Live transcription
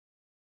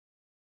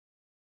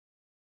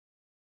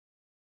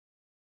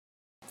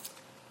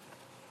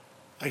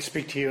I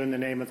speak to you in the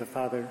name of the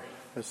Father,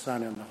 the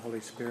Son, and the Holy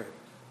Spirit.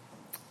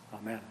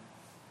 Amen.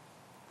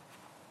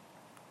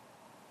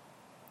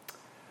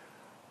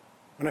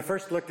 When I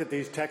first looked at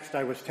these texts,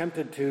 I was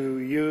tempted to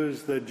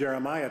use the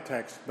Jeremiah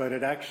text, but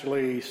it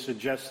actually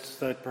suggests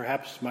that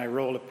perhaps my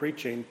role of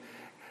preaching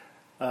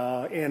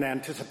in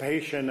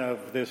anticipation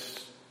of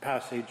this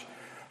passage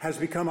has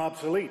become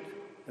obsolete.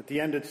 At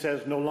the end it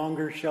says, "No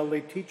longer shall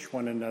they teach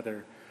one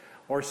another,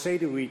 or say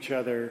to each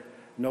other,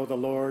 'Know the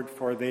Lord,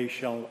 for they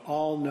shall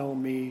all know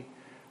me,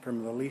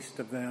 from the least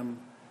of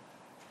them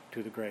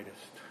to the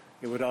greatest.'"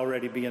 It would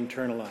already be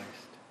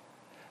internalized.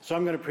 So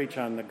I'm going to preach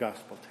on the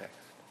gospel text.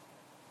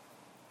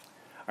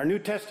 Our New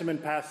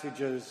Testament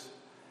passages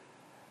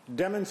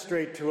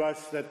demonstrate to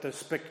us that the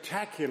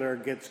spectacular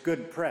gets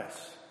good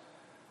press,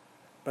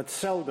 but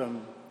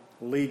seldom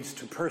leads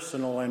to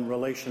personal and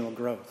relational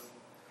growth.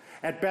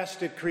 At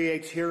best, it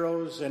creates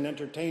heroes and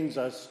entertains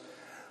us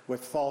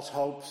with false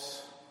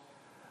hopes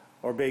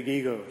or big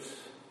egos.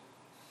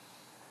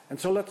 And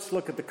so let's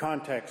look at the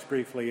context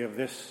briefly of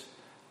this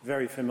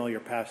very familiar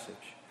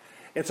passage.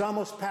 It's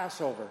almost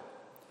Passover.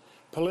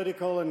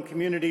 Political and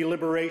community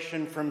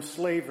liberation from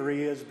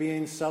slavery is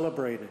being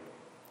celebrated.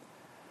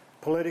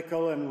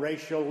 Political and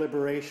racial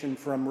liberation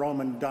from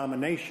Roman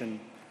domination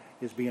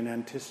is being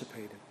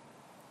anticipated.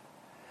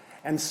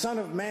 And Son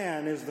of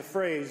Man is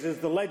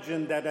the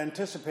legend that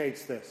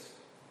anticipates this.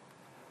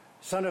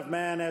 Son of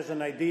Man as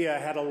an idea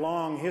had a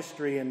long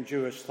history in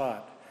Jewish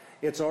thought.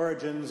 Its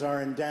origins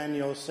are in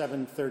Daniel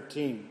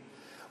 7:13,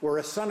 where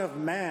a Son of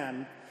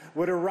Man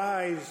would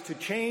arise to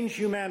change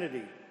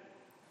humanity.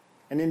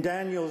 And in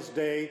Daniel's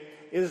day,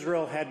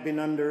 Israel had been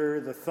under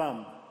the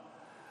thumb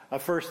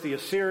of first the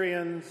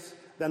Assyrians,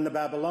 then the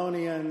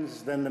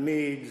Babylonians, then the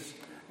Medes,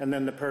 and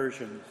then the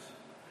Persians.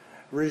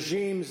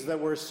 Regimes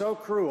that were so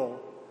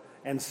cruel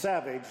and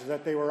savage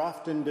that they were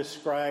often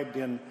described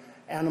in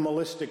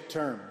animalistic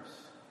terms.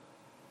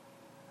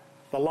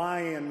 The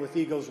lion with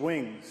eagle's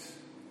wings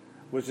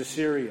was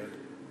Assyria.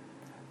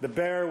 The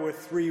bear with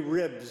 3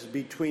 ribs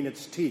between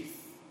its teeth.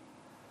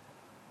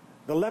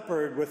 The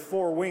leopard with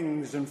 4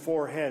 wings and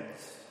 4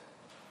 heads.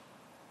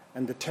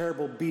 And the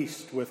terrible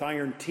beast with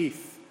iron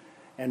teeth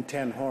and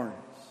 10 horns.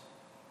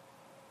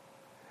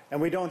 And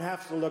we don't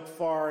have to look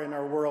far in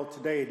our world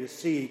today to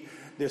see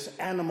this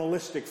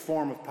animalistic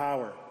form of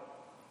power.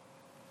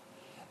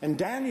 And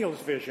Daniel's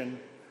vision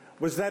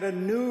was that a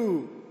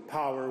new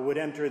power would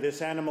enter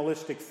this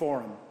animalistic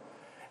form.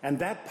 And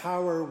that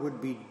power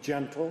would be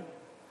gentle,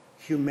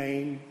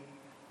 humane,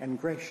 and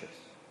gracious.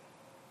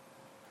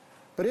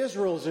 But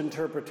Israel's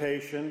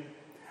interpretation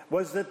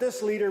was that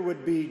this leader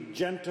would be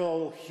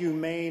gentle,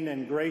 humane,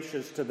 and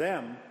gracious to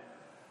them,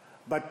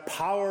 but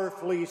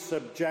powerfully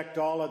subject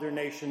all other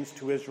nations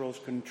to Israel's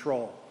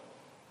control.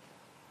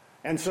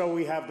 And so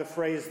we have the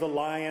phrase, the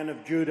Lion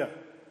of Judah.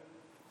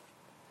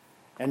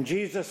 And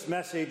Jesus'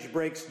 message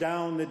breaks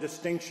down the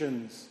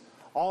distinctions,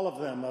 all of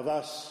them, of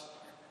us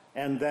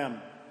and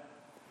them.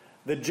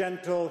 The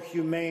gentle,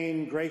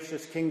 humane,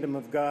 gracious kingdom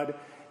of God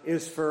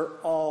is for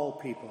all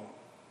people,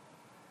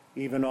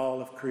 even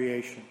all of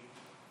creation.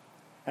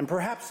 And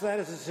perhaps that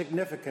is the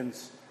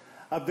significance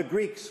of the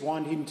Greeks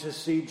wanting to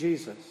see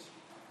Jesus.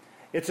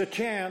 It's a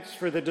chance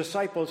for the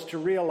disciples to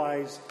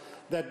realize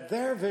that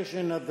their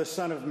vision of the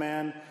Son of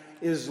Man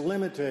is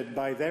limited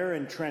by their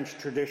entrenched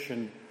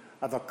tradition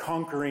of a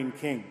conquering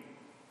king.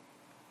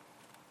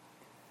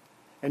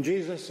 And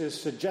Jesus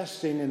is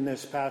suggesting in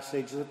this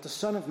passage that the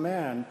Son of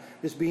Man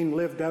is being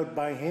lived out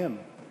by him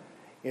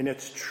in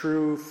its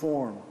true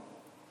form.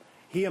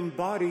 He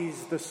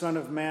embodies the Son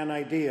of Man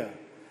idea,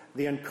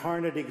 the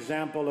incarnate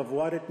example of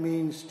what it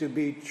means to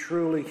be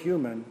truly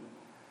human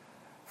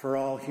for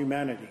all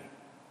humanity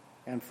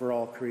and for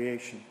all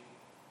creation.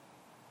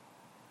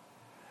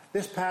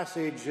 This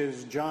passage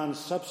is John's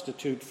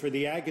substitute for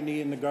the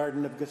agony in the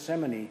Garden of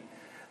Gethsemane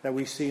that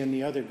we see in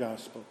the other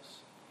Gospels.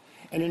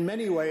 And in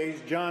many ways,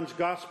 John's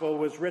Gospel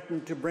was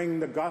written to bring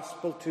the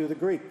gospel to the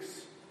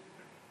Greeks.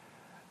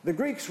 The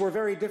Greeks were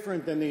very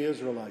different than the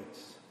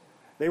Israelites.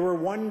 They were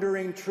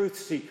wandering truth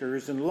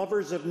seekers and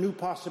lovers of new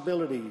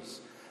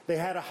possibilities. They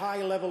had a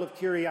high level of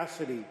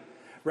curiosity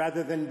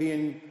rather than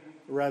being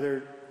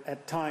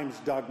at times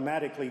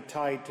dogmatically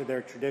tied to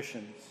their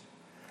traditions.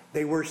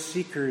 They were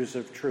seekers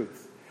of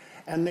truth.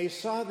 And they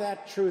saw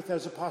that truth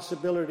as a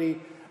possibility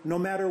no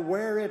matter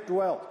where it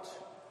dwelt,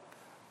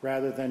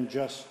 rather than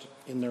just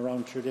in their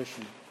own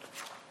tradition.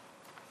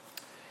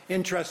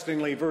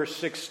 Interestingly, verse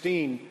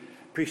 16,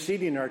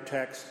 preceding our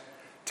text,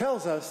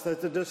 tells us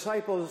that the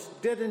disciples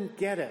didn't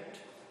get it.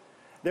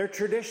 Their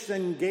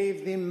tradition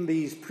gave them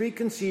these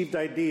preconceived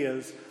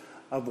ideas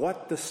of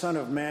what the Son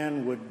of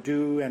Man would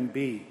do and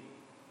be.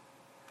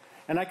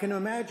 And I can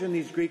imagine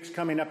these Greeks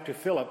coming up to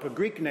Philip, a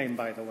Greek name,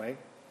 by the way.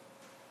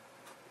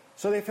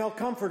 So they felt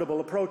comfortable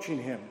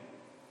approaching him.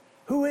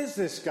 "Who is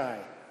this guy?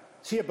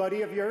 Is he a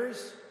buddy of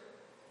yours?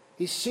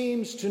 He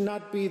seems to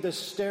not be the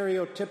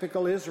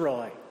stereotypical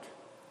Israelite."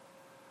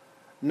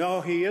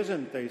 "No, he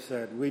isn't," they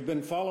said. "We've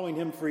been following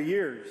him for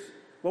years."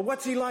 "Well,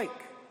 what's he like?"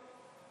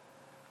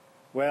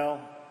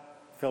 "Well,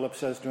 Philip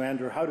says to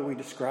Andrew, how do we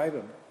describe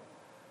him?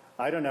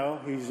 I don't know.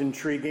 He's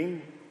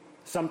intriguing,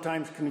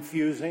 sometimes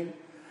confusing.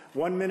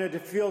 One minute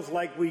it feels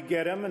like we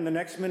get him, and the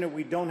next minute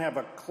we don't have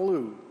a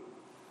clue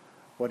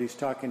what he's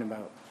talking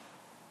about.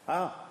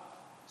 Ah,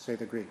 say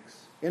the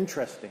Greeks.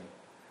 Interesting.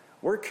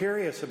 We're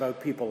curious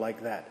about people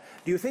like that.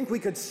 Do you think we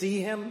could see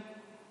him?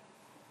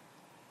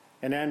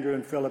 And Andrew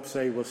and Philip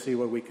say, we'll see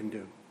what we can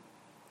do.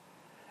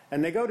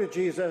 And they go to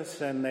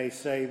Jesus and they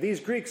say, these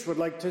Greeks would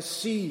like to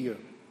see you.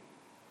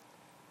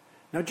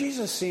 Now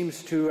Jesus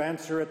seems to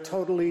answer a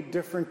totally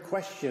different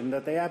question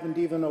that they haven't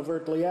even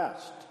overtly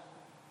asked.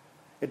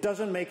 It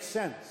doesn't make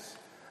sense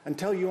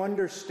until you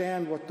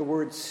understand what the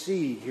word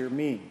see here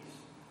means.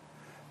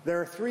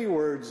 There are 3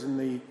 words in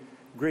the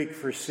Greek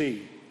for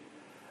see.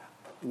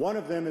 One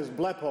of them is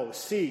blepo,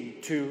 see,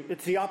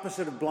 it's the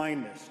opposite of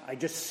blindness. I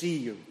just see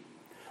you.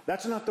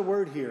 That's not the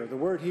word here. The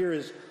word here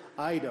is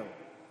eido.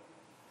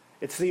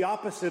 It's the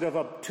opposite of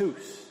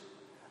obtuse,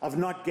 of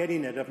not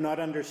getting it, of not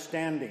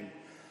understanding.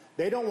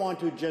 They don't want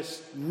to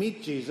just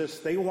meet Jesus.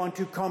 They want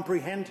to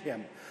comprehend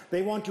him.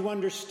 They want to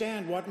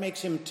understand what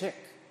makes him tick.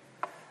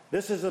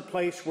 This is a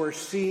place where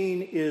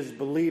seeing is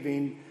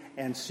believing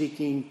and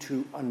seeking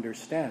to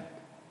understand.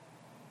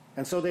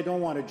 And so they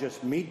don't want to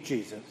just meet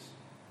Jesus.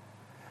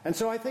 And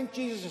so I think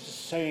Jesus is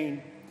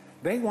saying,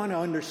 they want to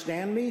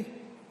understand me?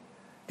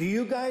 Do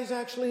you guys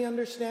actually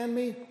understand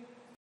me?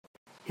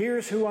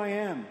 Here's who I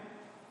am.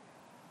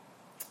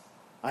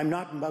 I'm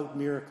not about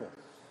miracles.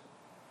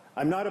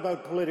 I'm not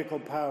about political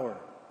power.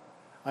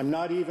 I'm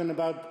not even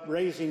about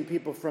raising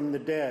people from the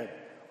dead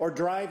or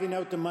driving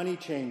out the money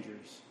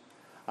changers.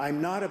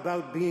 I'm not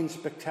about being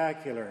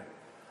spectacular.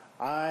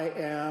 I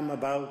am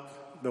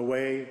about the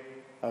way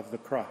of the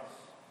cross.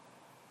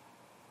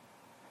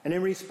 And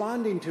in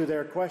responding to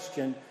their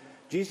question,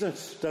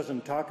 Jesus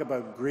doesn't talk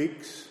about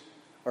Greeks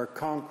or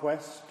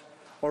conquest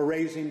or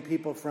raising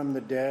people from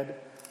the dead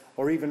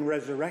or even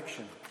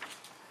resurrection.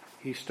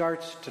 He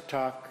starts to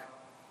talk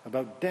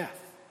about death.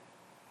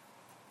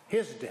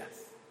 His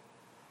death.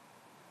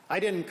 I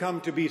didn't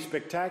come to be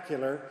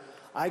spectacular.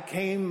 I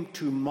came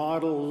to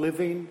model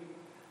living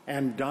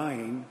and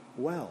dying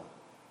well.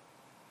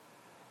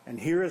 And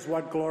here is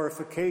what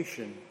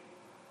glorification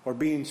or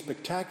being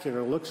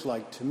spectacular looks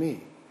like to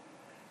me.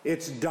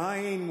 It's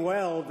dying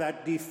well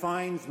that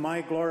defines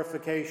my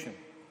glorification.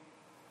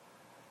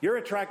 You're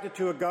attracted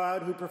to a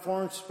God who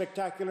performs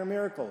spectacular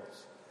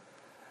miracles.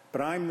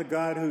 But I'm the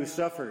God who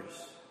suffers,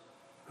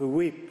 who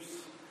weeps,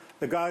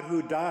 the God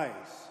who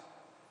dies.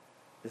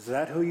 Is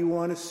that who you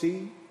want to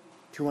see,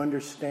 to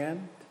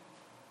understand,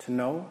 to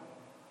know?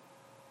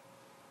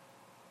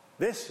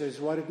 This is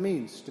what it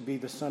means to be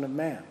the Son of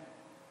Man.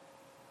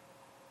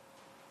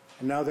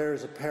 And now there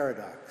is a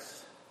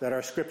paradox that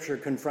our Scripture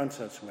confronts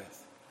us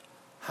with.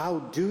 How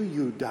do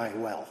you die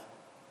well?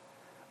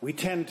 We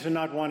tend to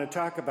not want to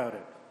talk about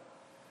it.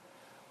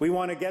 We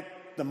want to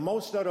get the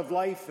most out of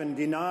life and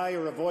deny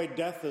or avoid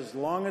death as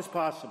long as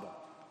possible.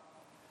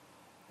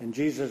 And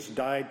Jesus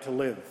died to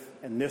live,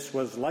 and this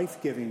was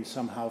life-giving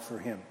somehow for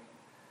him,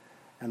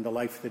 and the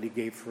life that he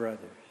gave for others.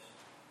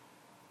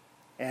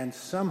 And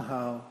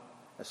somehow,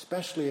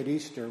 especially at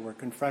Easter, we're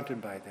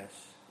confronted by this.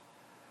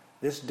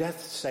 This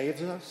death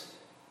saves us.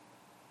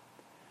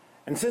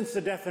 And since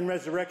the death and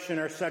resurrection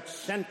are such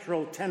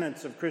central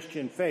tenets of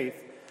Christian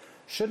faith,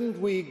 shouldn't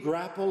we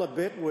grapple a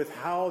bit with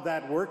how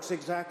that works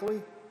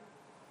exactly?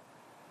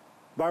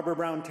 Barbara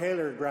Brown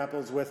Taylor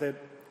grapples with it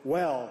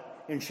well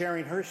in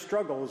sharing her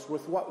struggles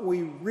with what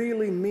we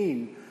really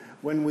mean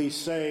when we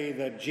say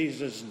that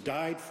Jesus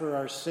died for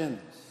our sins.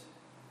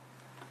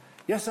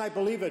 Yes, I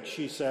believe it,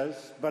 she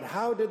says, but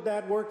how did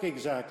that work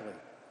exactly?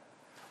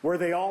 Were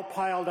they all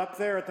piled up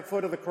there at the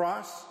foot of the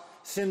cross?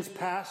 Sins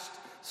past,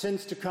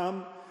 sins to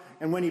come,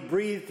 and when he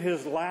breathed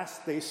his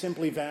last, they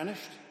simply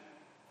vanished?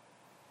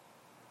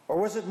 Or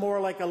was it more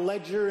like a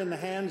ledger in the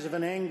hands of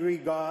an angry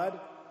God,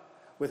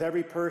 with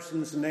every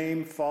person's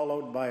name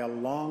followed by a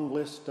long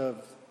list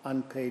of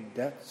unpaid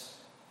debts?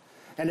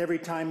 And every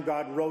time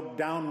God wrote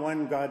down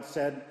one, God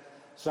said,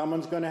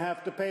 someone's going to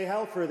have to pay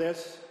hell for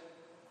this.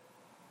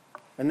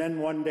 And then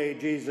one day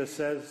Jesus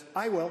says,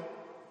 I will.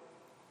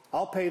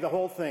 I'll pay the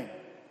whole thing.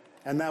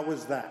 And that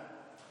was that.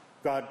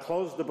 God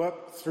closed the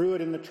book, threw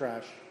it in the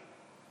trash.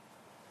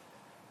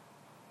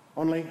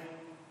 Only,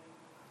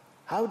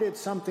 how did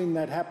something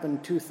that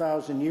happened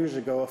 2,000 years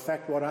ago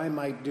affect what I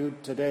might do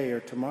today or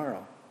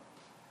tomorrow?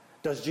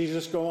 Does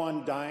Jesus go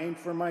on dying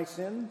for my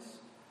sins?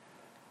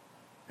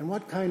 And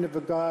what kind of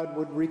a God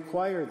would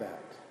require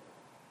that?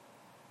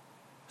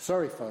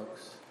 Sorry,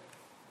 folks,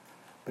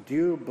 but do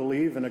you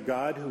believe in a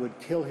God who would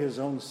kill his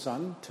own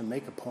son to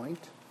make a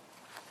point?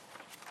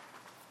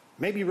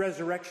 Maybe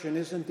resurrection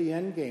isn't the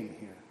end game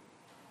here.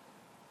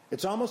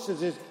 It's almost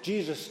as if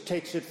Jesus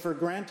takes it for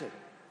granted.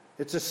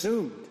 It's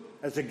assumed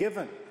as a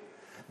given.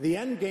 The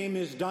end game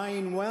is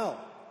dying well.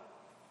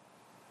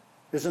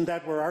 Isn't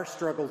that where our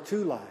struggle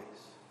too lies?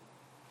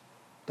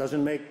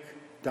 Doesn't make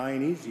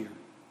dying easier.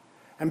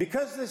 And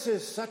because this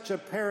is such a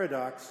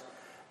paradox,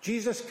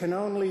 Jesus can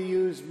only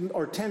use,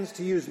 or tends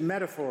to use,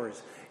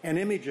 metaphors and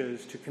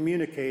images to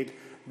communicate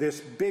this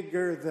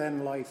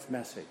bigger-than-life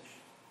message.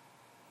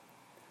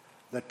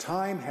 The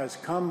time has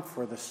come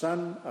for the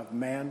Son of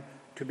Man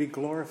to be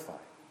glorified,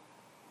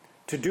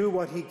 to do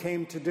what he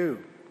came to do.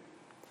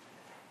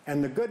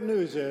 And the good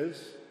news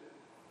is,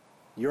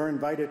 you're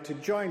invited to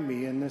join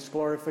me in this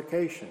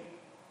glorification.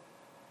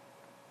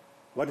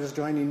 What does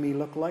joining me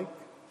look like?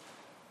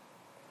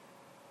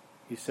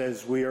 He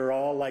says, we are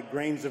all like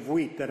grains of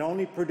wheat that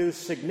only produce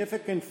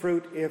significant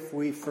fruit if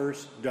we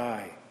first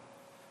die.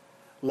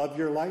 Love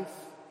your life,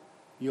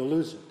 you'll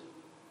lose it.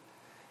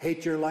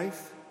 Hate your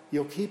life,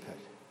 you'll keep it.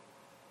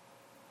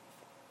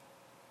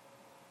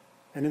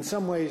 And in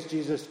some ways,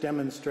 Jesus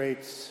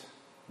demonstrates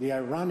the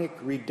ironic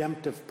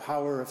redemptive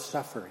power of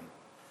suffering.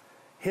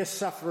 His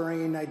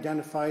suffering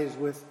identifies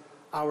with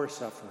our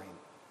suffering.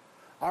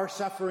 Our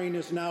suffering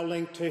is now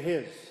linked to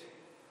his.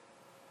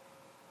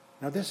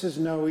 Now, this is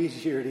no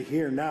easier to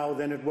hear now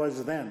than it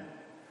was then.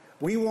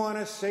 We want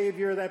a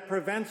Savior that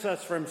prevents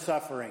us from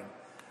suffering,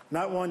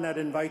 not one that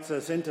invites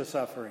us into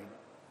suffering.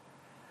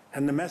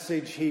 And the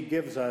message he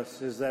gives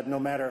us is that no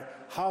matter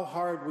how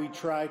hard we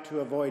try to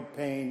avoid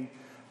pain,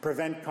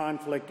 prevent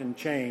conflict and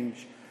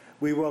change,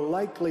 we will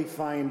likely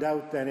find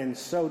out that in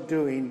so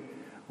doing,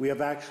 we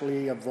have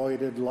actually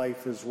avoided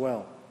life as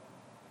well.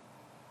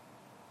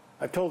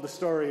 I've told the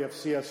story of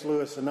C.S.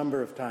 Lewis a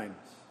number of times.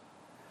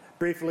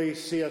 Briefly,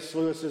 C.S.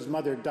 Lewis's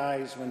mother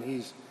dies when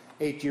he's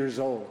 8 years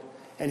old,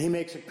 and he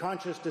makes a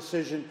conscious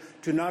decision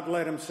to not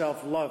let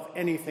himself love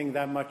anything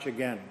that much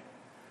again,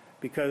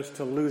 because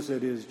to lose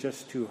it is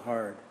just too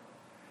hard.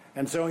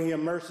 And so he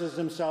immerses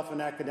himself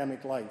in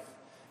academic life.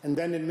 And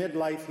then in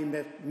midlife, he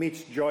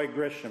meets Joy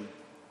Grisham.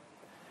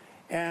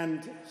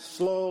 And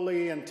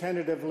slowly and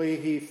tentatively,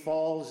 he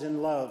falls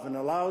in love and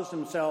allows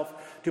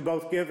himself to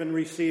both give and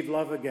receive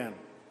love again.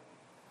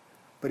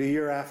 But a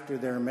year after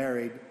they're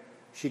married,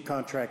 she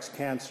contracts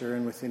cancer,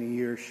 and within a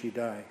year she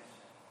dies.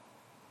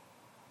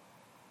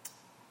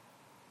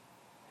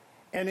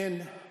 And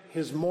in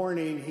his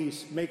mourning, he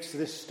makes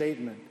this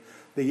statement: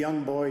 the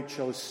young boy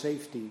chose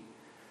safety,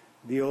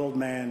 the old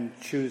man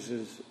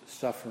chooses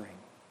suffering.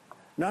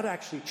 Not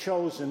actually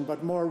chosen,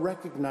 but more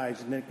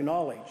recognized and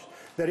acknowledged,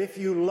 that if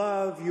you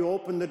love, you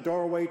open the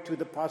doorway to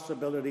the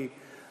possibility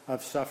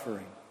of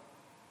suffering.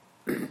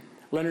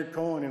 Leonard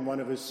Cohen, in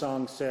one of his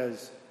songs,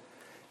 says,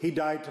 he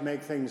died to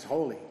make things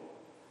holy.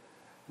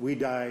 We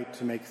die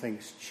to make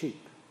things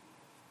cheap.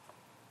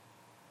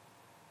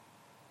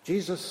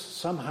 Jesus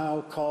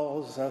somehow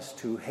calls us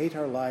to hate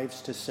our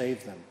lives to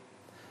save them,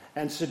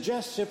 and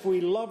suggests if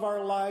we love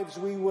our lives,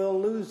 we will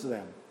lose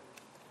them.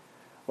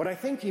 What I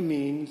think he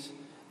means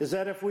is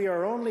that if we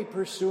are only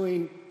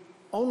pursuing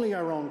only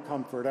our own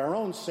comfort, our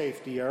own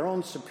safety, our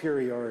own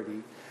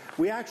superiority,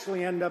 we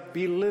actually end up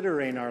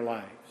belittling our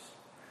lives.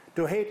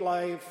 To hate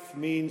life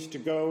means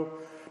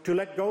to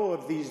let go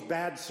of these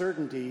bad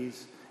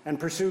certainties and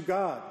pursue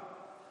God,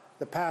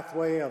 the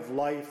pathway of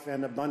life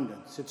and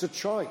abundance. It's a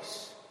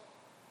choice.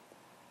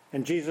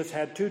 And Jesus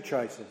had two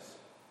choices,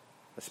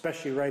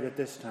 especially right at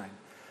this time.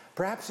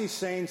 Perhaps he's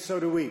saying, so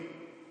do we.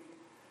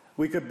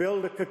 We could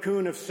build a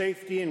cocoon of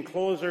safety and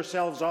close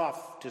ourselves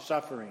off to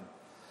suffering.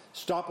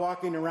 Stop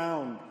walking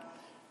around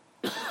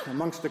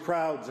amongst the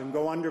crowds and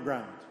go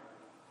underground.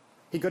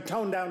 He could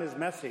tone down his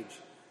message.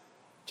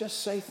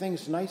 Just say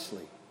things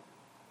nicely.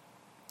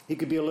 He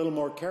could be a little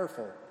more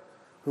careful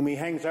whom he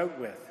hangs out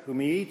with, whom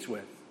he eats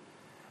with,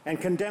 and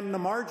condemn the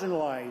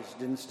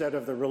marginalized instead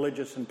of the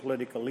religious and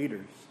political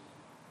leaders.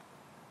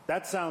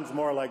 That sounds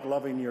more like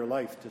loving your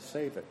life to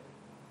save it.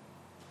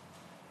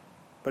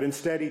 But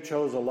instead he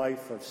chose a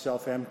life of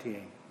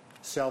self-emptying,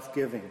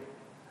 self-giving,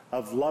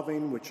 of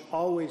loving which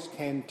always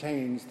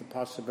contains the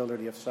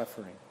possibility of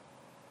suffering.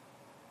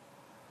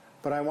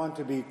 But I want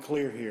to be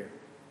clear here.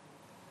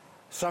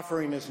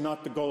 Suffering is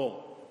not the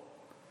goal.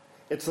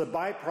 It's the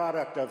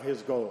byproduct of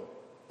his goal.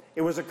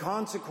 It was a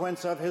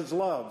consequence of his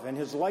love and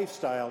his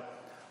lifestyle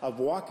of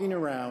walking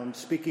around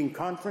speaking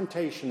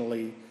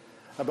confrontationally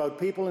about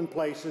people and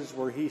places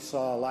where he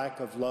saw a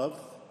lack of love,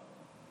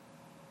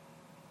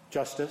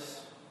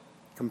 justice,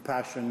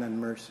 compassion, and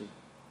mercy.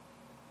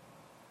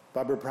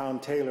 Barbara Brown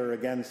Taylor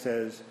again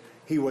says,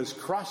 he was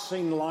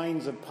crossing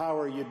lines of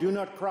power you do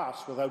not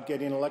cross without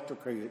getting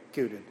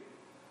electrocuted.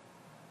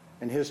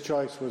 And his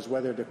choice was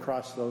whether to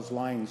cross those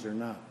lines or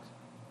not.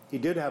 He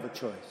did have a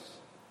choice.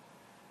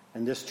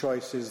 And this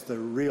choice is the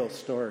real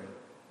story.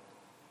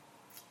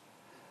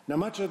 Now,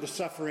 much of the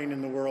suffering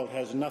in the world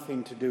has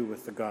nothing to do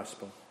with the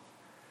gospel.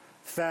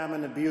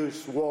 Famine,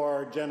 abuse,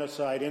 war,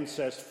 genocide,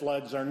 incest,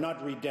 floods are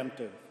not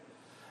redemptive.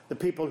 The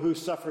people who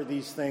suffer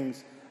these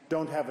things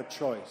don't have a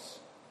choice,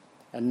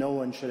 and no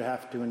one should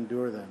have to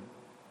endure them.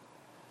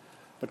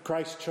 But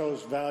Christ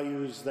chose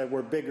values that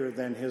were bigger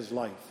than his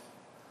life: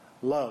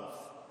 love,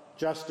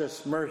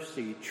 justice,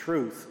 mercy,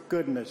 truth,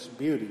 goodness,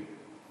 beauty.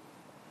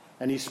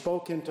 And he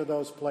spoke into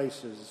those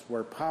places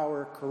where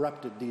power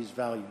corrupted these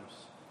values.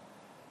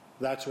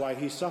 That's why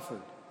he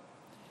suffered.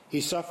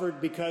 He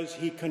suffered because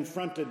he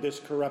confronted this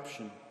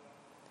corruption.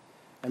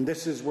 And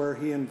this is where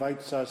he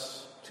invites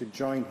us to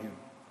join him.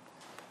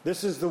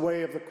 This is the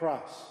way of the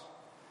cross.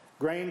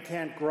 Grain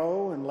can't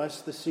grow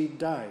unless the seed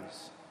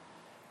dies.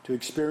 To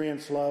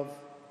experience love,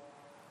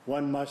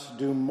 one must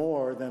do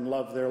more than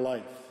love their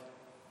life.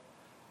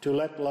 To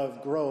let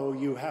love grow,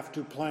 you have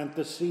to plant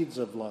the seeds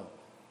of love.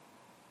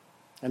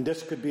 And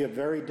this could be a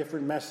very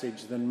different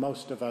message than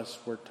most of us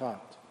were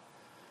taught,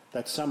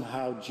 that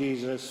somehow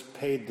Jesus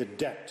paid the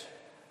debt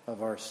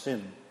of our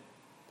sin.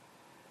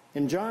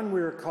 In John,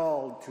 we are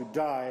called to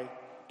die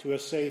to a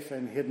safe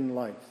and hidden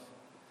life.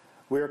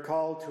 We are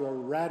called to a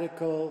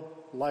radical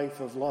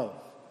life of love,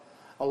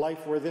 a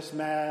life where this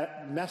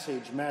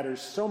message matters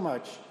so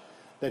much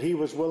that he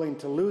was willing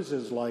to lose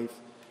his life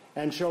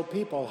and show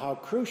people how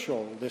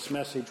crucial this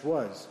message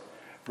was,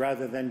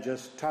 rather than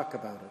just talk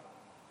about it.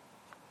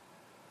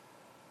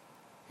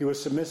 He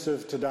was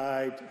submissive to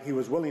die. He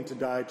was willing to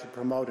die to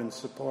promote and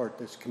support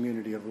this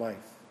community of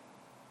life.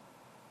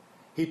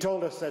 He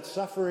told us that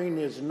suffering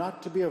is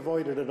not to be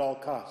avoided at all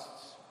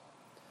costs.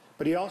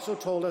 But he also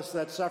told us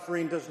that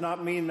suffering does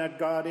not mean that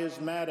God is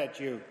mad at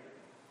you.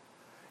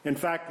 In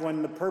fact,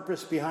 when the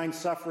purpose behind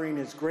suffering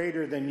is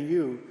greater than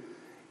you,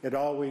 it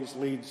always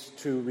leads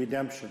to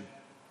redemption.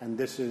 And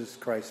this is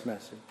Christ's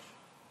message.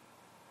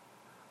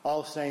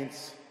 All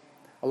Saints,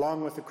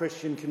 along with the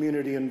Christian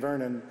community in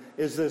Vernon,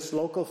 is this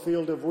local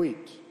field of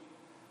wheat,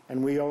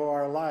 and we owe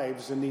our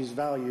lives and these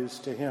values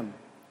to him.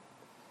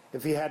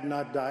 If he had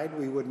not died,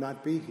 we would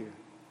not be here.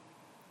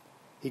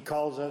 He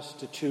calls us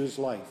to choose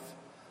life,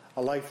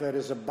 a life that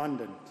is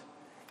abundant,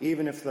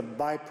 even if the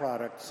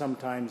byproduct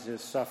sometimes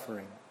is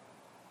suffering.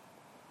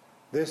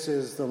 This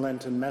is the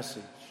Lenten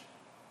message.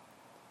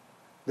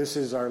 This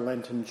is our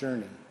Lenten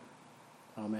journey.